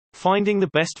Finding the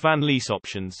best van lease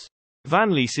options.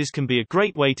 Van leases can be a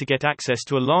great way to get access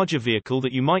to a larger vehicle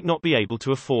that you might not be able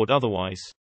to afford otherwise.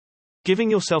 Giving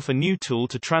yourself a new tool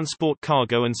to transport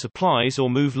cargo and supplies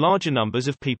or move larger numbers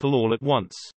of people all at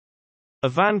once. A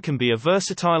van can be a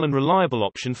versatile and reliable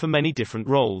option for many different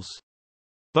roles,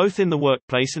 both in the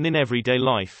workplace and in everyday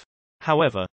life.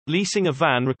 However, leasing a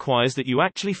van requires that you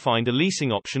actually find a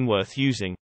leasing option worth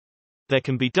using. There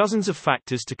can be dozens of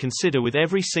factors to consider with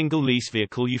every single lease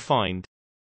vehicle you find.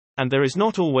 And there is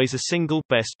not always a single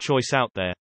best choice out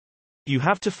there. You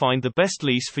have to find the best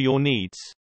lease for your needs,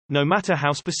 no matter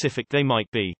how specific they might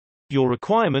be. Your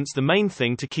requirements. The main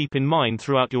thing to keep in mind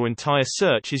throughout your entire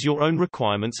search is your own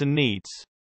requirements and needs.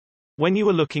 When you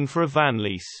are looking for a van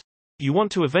lease, you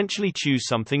want to eventually choose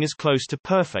something as close to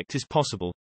perfect as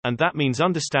possible, and that means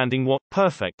understanding what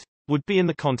perfect would be in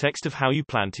the context of how you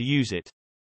plan to use it.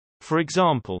 For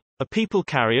example, a people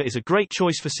carrier is a great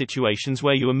choice for situations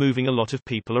where you are moving a lot of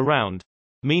people around,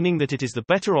 meaning that it is the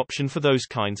better option for those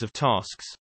kinds of tasks.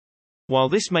 While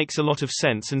this makes a lot of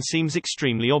sense and seems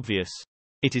extremely obvious,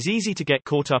 it is easy to get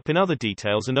caught up in other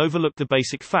details and overlook the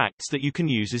basic facts that you can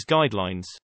use as guidelines.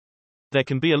 There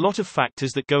can be a lot of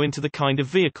factors that go into the kind of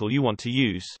vehicle you want to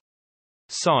use.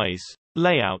 Size,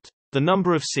 layout, the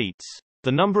number of seats,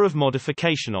 the number of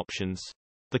modification options,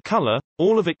 the color,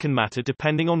 all of it can matter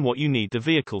depending on what you need the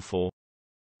vehicle for.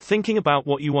 Thinking about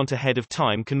what you want ahead of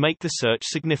time can make the search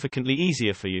significantly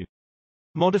easier for you.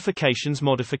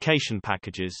 Modification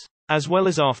packages, as well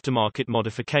as aftermarket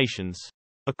modifications,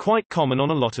 are quite common on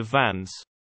a lot of vans.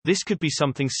 This could be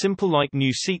something simple like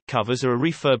new seat covers or a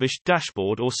refurbished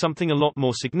dashboard, or something a lot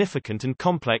more significant and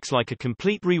complex like a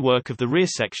complete rework of the rear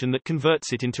section that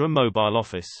converts it into a mobile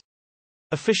office.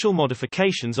 Official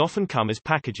modifications often come as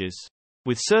packages,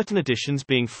 with certain additions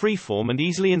being freeform and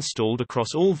easily installed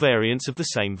across all variants of the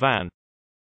same van.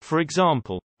 For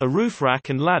example, a roof rack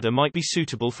and ladder might be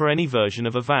suitable for any version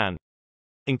of a van,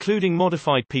 including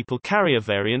modified people carrier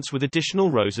variants with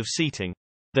additional rows of seating.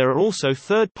 There are also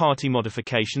third-party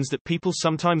modifications that people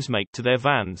sometimes make to their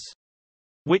vans,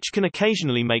 which can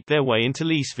occasionally make their way into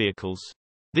lease vehicles.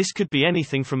 This could be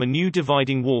anything from a new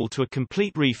dividing wall to a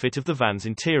complete refit of the van's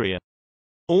interior,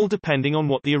 all depending on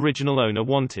what the original owner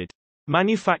wanted.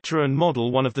 Manufacturer and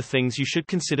model. One of the things you should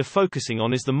consider focusing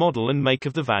on is the model and make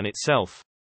of the van itself.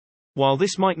 While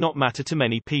this might not matter to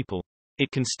many people,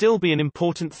 it can still be an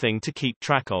important thing to keep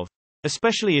track of,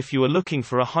 especially if you are looking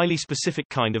for a highly specific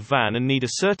kind of van and need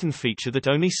a certain feature that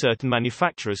only certain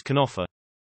manufacturers can offer.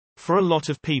 For a lot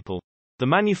of people, the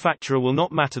manufacturer will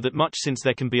not matter that much since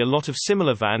there can be a lot of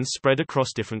similar vans spread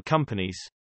across different companies.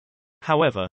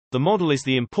 However, the model is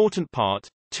the important part.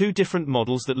 Two different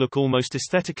models that look almost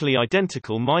aesthetically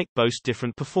identical might boast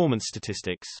different performance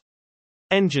statistics,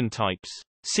 engine types,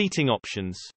 seating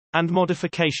options, and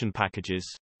modification packages.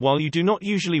 While you do not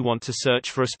usually want to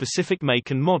search for a specific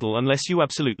make and model unless you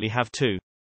absolutely have to,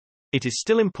 it is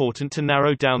still important to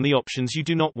narrow down the options you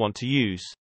do not want to use.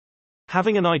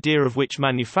 Having an idea of which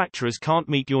manufacturers can't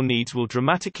meet your needs will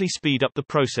dramatically speed up the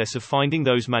process of finding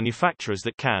those manufacturers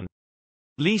that can.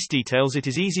 Lease details. It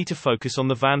is easy to focus on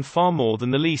the van far more than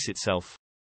the lease itself.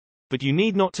 But you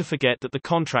need not to forget that the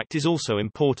contract is also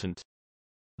important.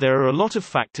 There are a lot of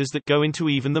factors that go into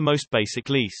even the most basic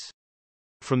lease,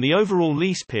 from the overall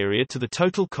lease period to the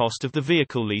total cost of the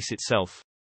vehicle lease itself.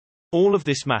 All of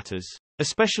this matters,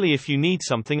 especially if you need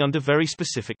something under very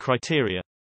specific criteria.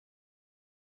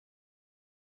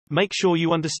 Make sure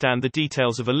you understand the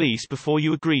details of a lease before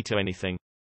you agree to anything,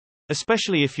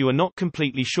 especially if you are not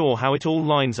completely sure how it all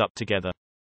lines up together.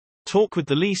 Talk with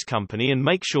the lease company and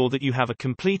make sure that you have a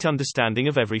complete understanding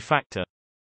of every factor,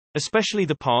 especially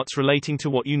the parts relating to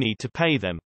what you need to pay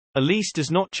them. A lease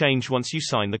does not change once you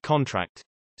sign the contract,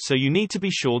 so you need to be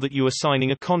sure that you are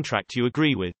signing a contract you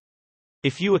agree with.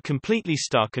 If you are completely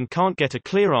stuck and can't get a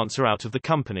clear answer out of the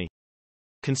company,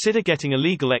 consider getting a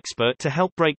legal expert to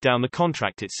help break down the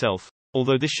contract itself,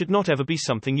 although this should not ever be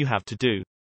something you have to do.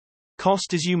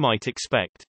 Cost. As you might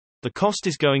expect, the cost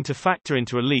is going to factor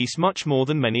into a lease much more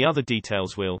than many other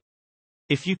details will.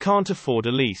 If you can't afford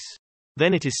a lease,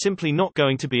 then it is simply not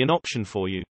going to be an option for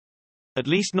you. At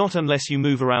least not unless you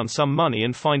move around some money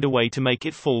and find a way to make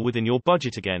it fall within your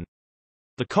budget again.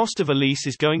 The cost of a lease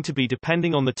is going to be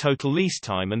depending on the total lease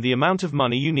time and the amount of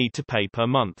money you need to pay per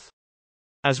month,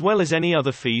 as well as any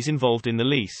other fees involved in the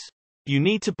lease. You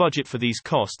need to budget for these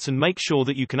costs and make sure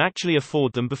that you can actually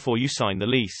afford them before you sign the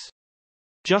lease.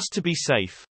 Just to be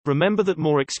safe, remember that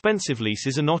more expensive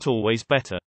leases are not always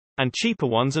better, and cheaper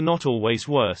ones are not always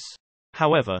worse.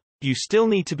 However, you still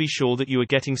need to be sure that you are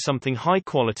getting something high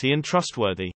quality and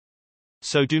trustworthy.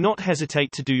 So do not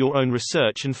hesitate to do your own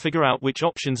research and figure out which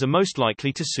options are most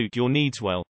likely to suit your needs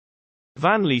well.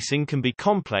 Van leasing can be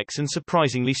complex and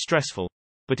surprisingly stressful.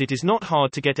 But it is not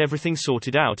hard to get everything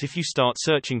sorted out if you start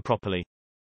searching properly.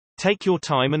 Take your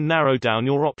time and narrow down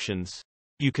your options.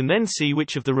 You can then see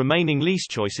which of the remaining lease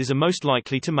choices are most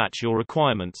likely to match your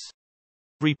requirements.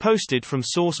 Reposted from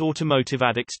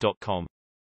sourceautomotiveaddicts.com.